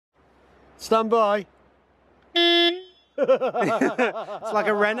Stand by. It's like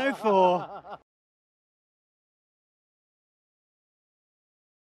a Renault 4.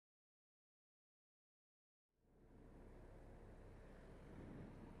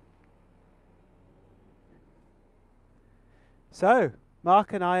 So,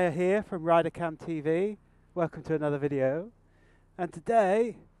 Mark and I are here from RiderCamTV. Welcome to another video. And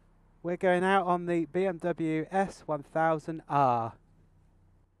today, we're going out on the BMW S1000R.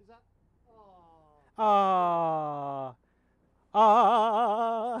 Is that? Ah,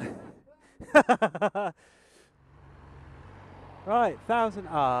 ah. Right,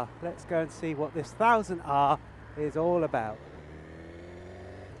 1000R. Let's go and see what this 1000R is all about.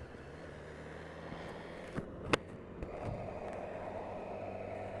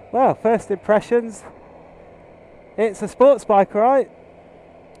 Well, first impressions. It's a sports bike, right?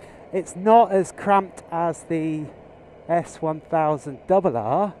 It's not as cramped as the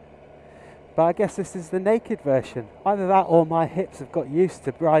S1000R, but I guess this is the naked version. Either that or my hips have got used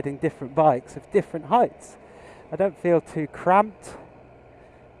to riding different bikes of different heights. I don't feel too cramped.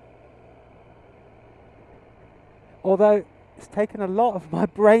 Although it's taken a lot of my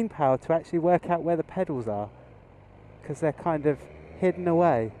brain power to actually work out where the pedals are, because they're kind of hidden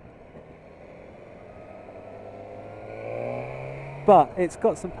away. But it's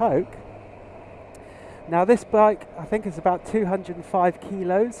got some poke. Now this bike, I think, is about 205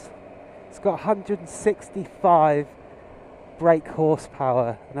 kilos. It's got 165 brake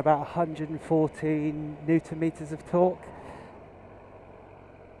horsepower and about 114 newton meters of torque.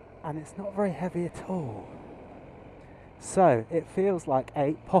 And it's not very heavy at all. So it feels like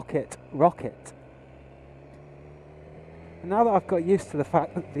a pocket rocket. And now that I've got used to the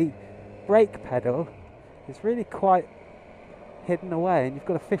fact that the brake pedal is really quite hidden away and you've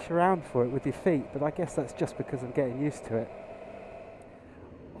got to fish around for it with your feet, but I guess that's just because I'm getting used to it.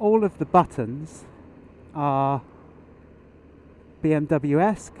 All of the buttons are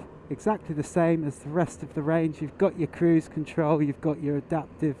BMW-esque, exactly the same as the rest of the range. You've got your cruise control, you've got your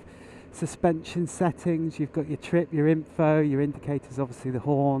adaptive suspension settings, you've got your trip, your info, your indicators, obviously the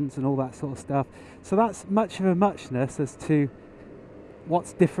horns and all that sort of stuff. So that's much of a muchness as to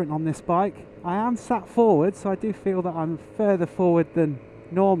what's different on this bike. I am sat forward, so I do feel that I'm further forward than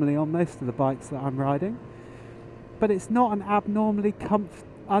normally on most of the bikes that I'm riding. But it's not an abnormally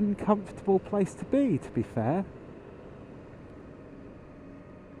uncomfortable place to be fair.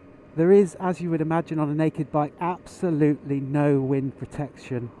 There is, as you would imagine on a naked bike, absolutely no wind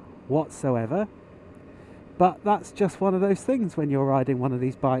protection whatsoever. But that's just one of those things when you're riding one of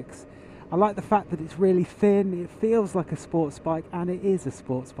these bikes. I like the fact that it's really thin, it feels like a sports bike, and it is a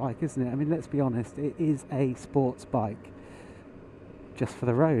sports bike, isn't it? I mean, let's be honest, it is a sports bike, just for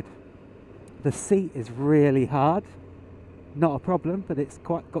the road. The seat is really hard, not a problem, but it's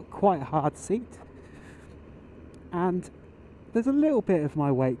got quite a hard seat. And there's a little bit of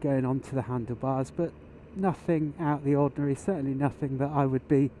my weight going onto the handlebars, but nothing out of the ordinary, certainly nothing that I would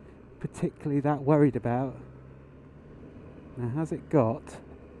be particularly that worried about. Now, has it got...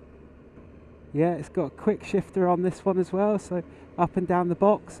 Yeah, it's got a quick shifter on this one as well, so up and down the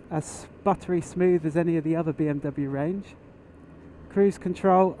box, as buttery smooth as any of the other BMW range. Cruise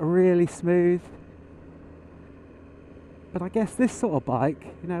control, really smooth. But I guess this sort of bike,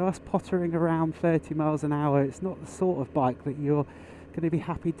 you know, us pottering around 30 miles an hour, it's not the sort of bike that you're going to be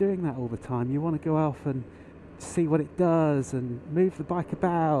happy doing that all the time. You want to go off and see what it does and move the bike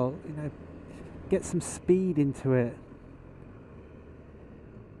about, you know, get some speed into it.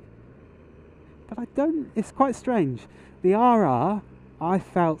 But I don't, it's quite strange. The RR, I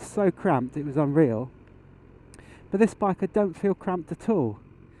felt so cramped, it was unreal. But this bike, I don't feel cramped at all.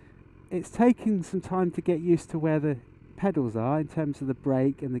 It's taking some time to get used to where the pedals are in terms of the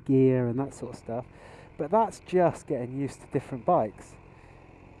brake and the gear and that sort of stuff. But that's just getting used to different bikes.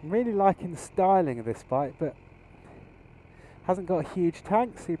 I'm really liking the styling of this bike, but hasn't got a huge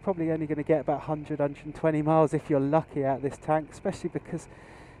tank, so you're probably only going to get about 100, 120 miles if you're lucky out of this tank, especially because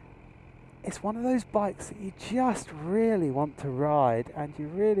it's one of those bikes that you just really want to ride and you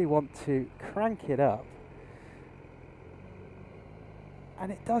really want to crank it up.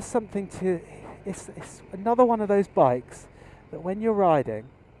 And it does something to... It's another one of those bikes that when you're riding,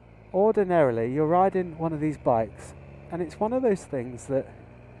 ordinarily you're riding one of these bikes and it's one of those things that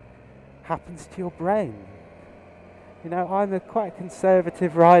happens to your brain. You know, I'm quite a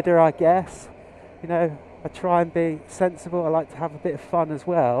conservative rider, I guess. You know, I try and be sensible, I like to have a bit of fun as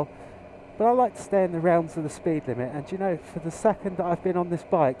well. But I like to stay in the realms of the speed limit, and you know, for the second that I've been on this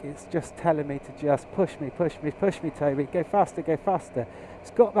bike, it's just telling me to just push me, Toby, go faster, go faster. It's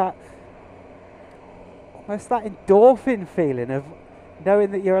got that, almost that endorphin feeling of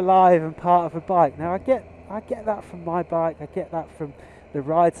knowing that you're alive and part of a bike. Now I get that from my bike, I get that from the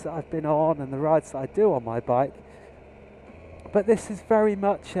rides that I've been on and the rides that I do on my bike, but this is very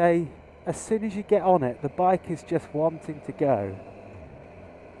much as soon as you get on it, the bike is just wanting to go.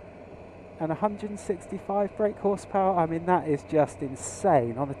 And 165 brake horsepower, I mean, that is just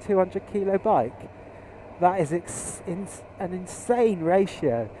insane on a 200 kilo bike. That is an insane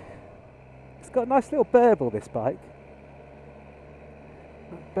ratio. It's got a nice little burble, this bike.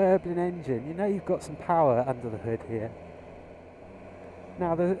 That burbling engine, you know you've got some power under the hood here.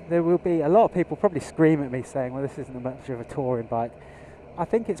 Now there will be a lot of people probably scream at me saying, well, this isn't much of a touring bike. I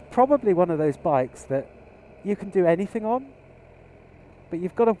think it's probably one of those bikes that you can do anything on, but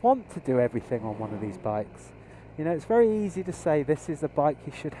you've got to want to do everything on one of these bikes. You know, it's very easy to say this is a bike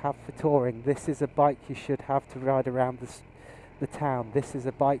you should have for touring, this is a bike you should have to ride around the town, this is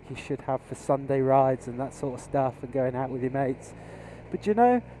a bike you should have for Sunday rides and that sort of stuff and going out with your mates. But you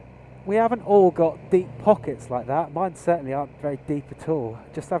know, we haven't all got deep pockets like that. Mine certainly aren't very deep at all.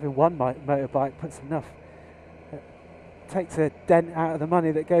 Just having one motorbike puts enough, takes a dent out of the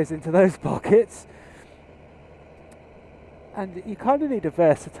money that goes into those pockets. And you kind of need a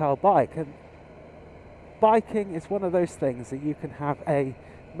versatile bike, and biking is one of those things that you can have a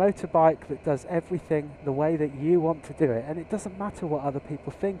motorbike that does everything the way that you want to do it, and it doesn't matter what other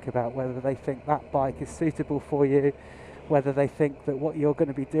people think about whether they think that bike is suitable for you, whether they think that what you're going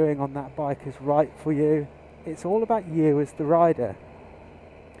to be doing on that bike is right for you. It's all about you as the rider.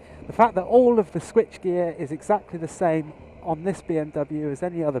 The fact that all of the switchgear is exactly the same on this BMW as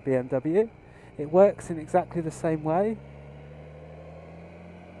any other BMW, it works in exactly the same way.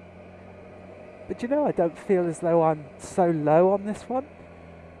 But you know, I don't feel as though I'm so low on this one.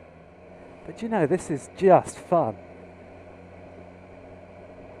 But you know, this is just fun.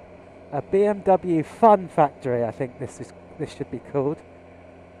 A BMW Fun Factory, I think this should be called.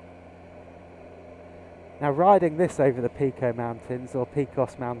 Now, riding this over the Pico Mountains or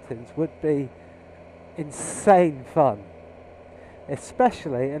Picos Mountains would be insane fun.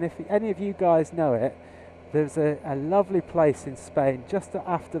 Especially, and if any of you guys know it, there's a lovely place in Spain just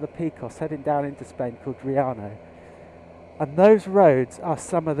after the Picos, heading down into Spain, called Riano. And those roads are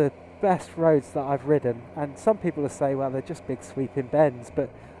some of the best roads that I've ridden. And some people will say, well, they're just big sweeping bends, but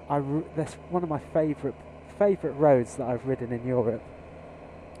that's one of my favourite roads that I've ridden in Europe,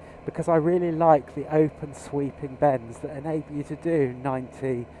 because I really like the open sweeping bends that enable you to do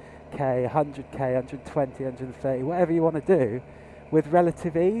 90k, 100k, 120, 130, whatever you want to do with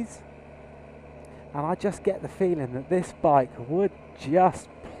relative ease. And I just get the feeling that this bike would just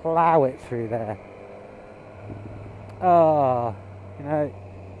plough it through there. Ah, you know,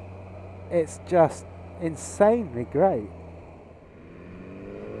 it's just insanely great.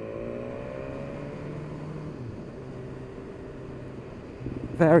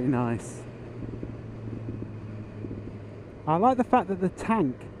 Very nice. I like the fact that the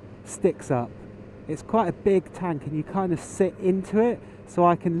tank sticks up. It's quite a big tank and you kind of sit into it, so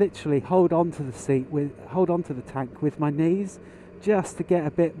I can literally hold on to the tank with my knees, just to get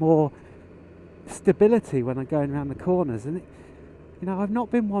a bit more stability when I'm going around the corners. And you know, I've not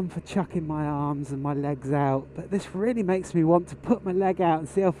been one for chucking my arms and my legs out, but this really makes me want to put my leg out and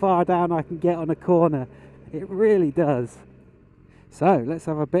see how far down I can get on a corner. It really does. So let's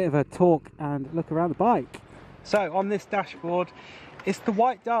have a bit of a talk and look around the bike. So on this dashboard, it's the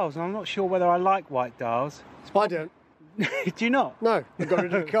white dials, and I'm not sure whether I like white dials. I don't. Do you not? No, I got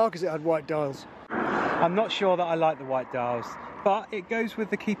rid of the car because it had white dials. I'm not sure that I like the white dials, but it goes with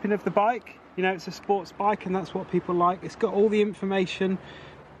the keeping of the bike. You know, it's a sports bike and that's what people like. It's got all the information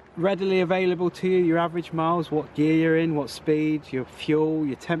readily available to you, your average miles, what gear you're in, what speed, your fuel,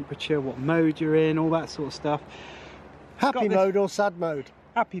 your temperature, what mode you're in, all that sort of stuff. Happy mode or sad mode?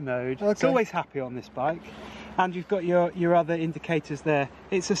 Happy mode. Okay. It's always happy on this bike. And you've got your other indicators there.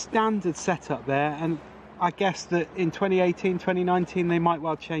 It's a standard setup there, and I guess that in 2018, 2019 they might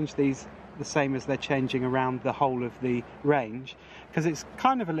well change these the same as they're changing around the whole of the range, because it's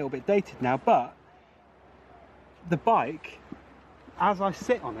kind of a little bit dated now. But the bike, as I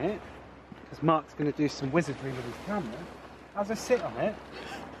sit on it, because Mark's going to do some wizardry with his camera, as I sit on it,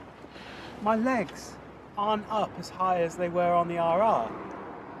 my legs aren't up as high as they were on the RR.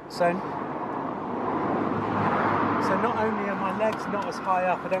 So not only are my legs not as high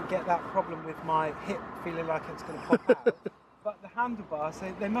up, I don't get that problem with my hip feeling like it's going to pop out, but the handlebars,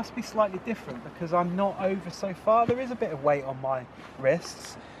 they must be slightly different because I'm not over so far. There is a bit of weight on my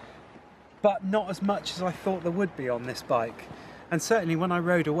wrists, but not as much as I thought there would be on this bike. And certainly when I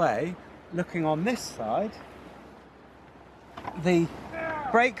rode away, looking on this side, the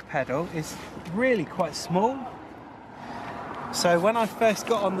brake pedal is really quite small. So when I first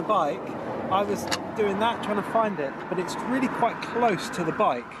got on the bike, I was doing that, trying to find it, but it's really quite close to the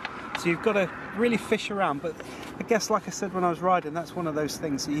bike. So you've got to really fish around. But I guess, like I said when I was riding, that's one of those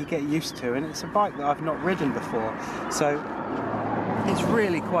things that you get used to, and it's a bike that I've not ridden before. So it's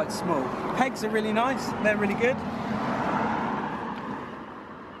really quite small. Pegs are really nice, they're really good.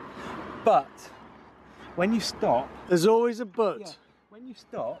 But when you stop... There's always a but. Yeah, when you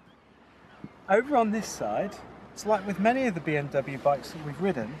stop, over on this side, it's like with many of the BMW bikes that we've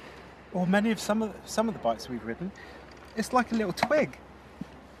ridden, or some of the bikes that we've ridden, it's like a little twig.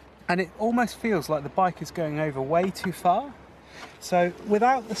 And it almost feels like the bike is going over way too far. So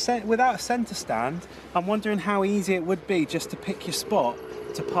without a centre stand, I'm wondering how easy it would be just to pick your spot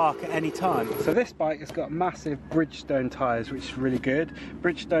to park at any time. So this bike has got massive Bridgestone tyres, which is really good.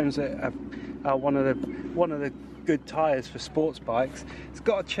 Bridgestones are one of the good tyres for sports bikes. It's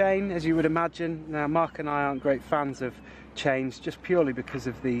got a chain, as you would imagine. Now Mark and I aren't great fans of chains, just purely because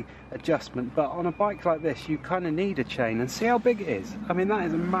of the adjustment, but on a bike like this you kind of need a chain, and see how big it is. I mean, that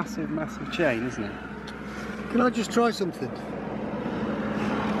is a massive chain, isn't it? Can I just try something?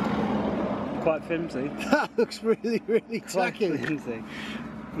 Quite flimsy. That looks really tacky. Quite flimsy.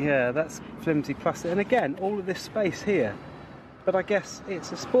 Yeah, that's flimsy plastic, and again, all of this space here. But I guess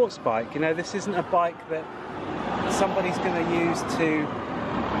it's a sports bike, you know, this isn't a bike that somebody's going to use to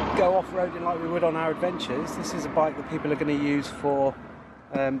go off-roading like we would on our adventures. This is a bike that people are going to use for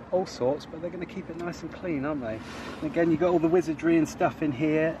all sorts, but they're going to keep it nice and clean, aren't they? And again, you've got all the wizardry and stuff in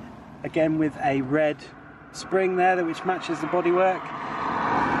here, again with a red spring there which matches the bodywork.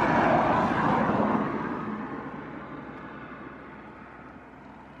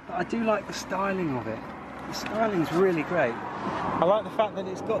 But I do like the styling of it. The styling's really great. I like the fact that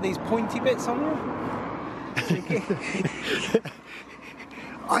it's got these pointy bits on it.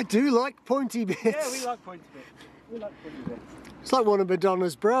 I do like pointy bits. Yeah, we like pointy bits. We like pointy bits. It's like one of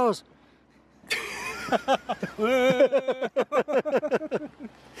Madonna's bras.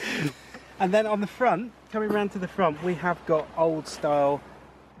 And then on the front, coming round to the front, we have got old style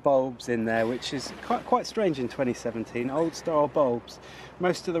bulbs in there, which is quite strange in 2017. Old style bulbs.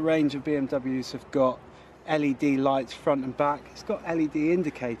 Most of the range of BMWs have got LED lights front and back. It's got LED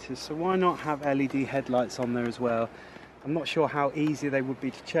indicators, so why not have LED headlights on there as well? I'm not sure how easy they would be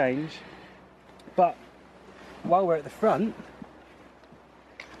to change, but while we're at the front,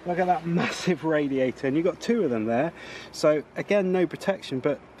 look at that massive radiator, and you've got two of them there. So again, no protection,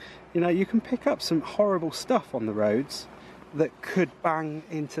 but you know, you can pick up some horrible stuff on the roads that could bang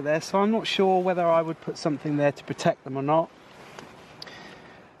into there, so I'm not sure whether I would put something there to protect them or not.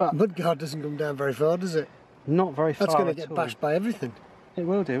 But mudguard doesn't come down very far, does it? Not very far. That's going to get bashed by everything. It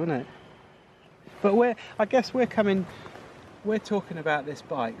will do, won't it? But I guess we're talking about this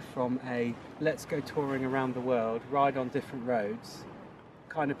bike from a let's go touring around the world, ride on different roads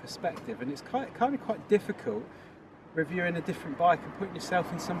kind of perspective, and it's kind of quite difficult reviewing a different bike and putting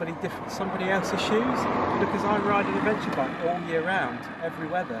yourself in somebody else's shoes, because I ride an adventure bike all year round, every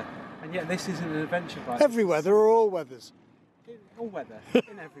weather, and yet this isn't an adventure bike. Every weather or all weathers? All weather,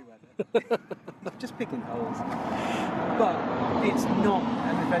 in every weather. Just picking holes. But it's not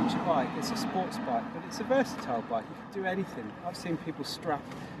an adventure bike, it's a sports bike, but it's a versatile bike. You can do anything. I've seen people strap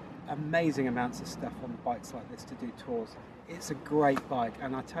amazing amounts of stuff on bikes like this to do tours. It's a great bike,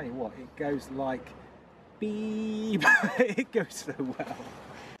 and I tell you what, it goes like beep. It goes so well.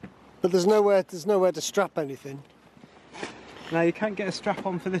 But there's nowhere to strap anything. No, you can't get a strap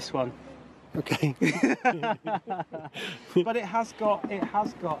on for this one. Okay. But it has got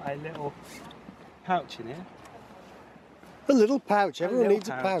a little pouch in here. A little pouch. Everyone needs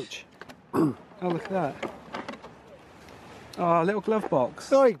a pouch. Oh, look at that. Oh, a little glove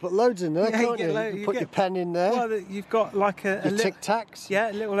box. Oh, you can put loads in there, Yeah, can't you? You can put your pen in there. Well, you've got like a your Tic Tacs.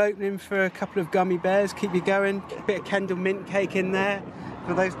 Yeah, a little opening for a couple of gummy bears. Keep you going. A bit of Kendall mint cake in there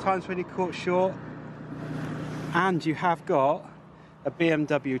for those times when you're caught short. And you have got a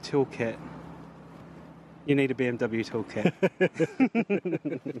BMW toolkit. You need a BMW toolkit.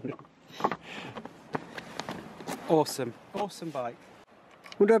 Awesome bike.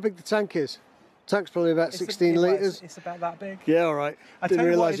 Wonder how big the tank is. Tank's probably about 16 litres. It's about that big. Yeah, all right. Didn't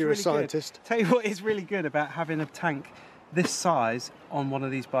realise you were a scientist. Tell you what is really good about having a tank this size on one of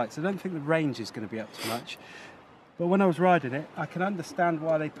these bikes. I don't think the range is going to be up to much, but when I was riding it, I can understand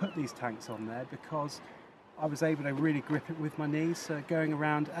why they put these tanks on there, because I was able to really grip it with my knees, so going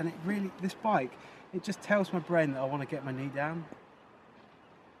around, and this bike, it just tells my brain that I want to get my knee down.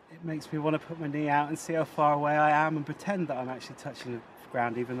 It makes me want to put my knee out and see how far away I am and pretend that I'm actually touching the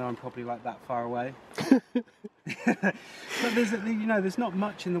ground, even though I'm probably like that far away. But there's not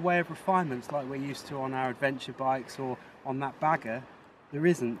much in the way of refinements like we're used to on our adventure bikes or on that bagger, there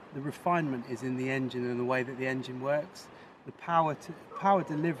isn't. The refinement is in the engine and the way that the engine works. The power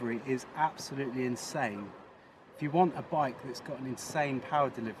delivery is absolutely insane. If you want a bike that's got an insane power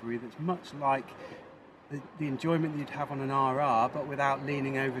delivery that's much like the enjoyment that you'd have on an RR but without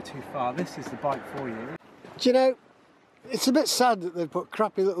leaning over too far, this is the bike for you. Do you know, it's a bit sad that they've put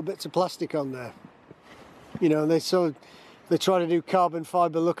crappy little bits of plastic on there. You know, they try to do carbon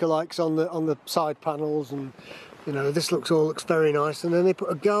fibre lookalikes on the side panels, and you know, this looks very nice, and then they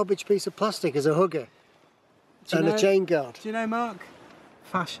put a garbage piece of plastic as a hugger and a chain guard. Do you know, Mark?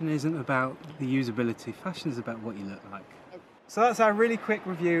 Fashion isn't about the usability, fashion is about what you look like. So that's our really quick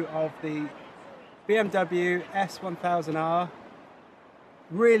review of the BMW S1000R.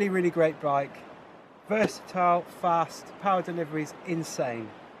 Really, really great bike. Versatile, fast, power delivery is insane.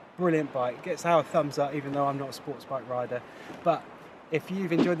 Brilliant bike. Gets our thumbs up, even though I'm not a sports bike rider. But if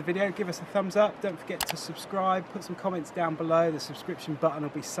you've enjoyed the video, give us a thumbs up. Don't forget to subscribe. Put some comments down below. The subscription button will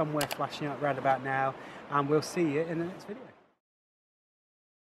be somewhere flashing up right about now. And we'll see you in the next video.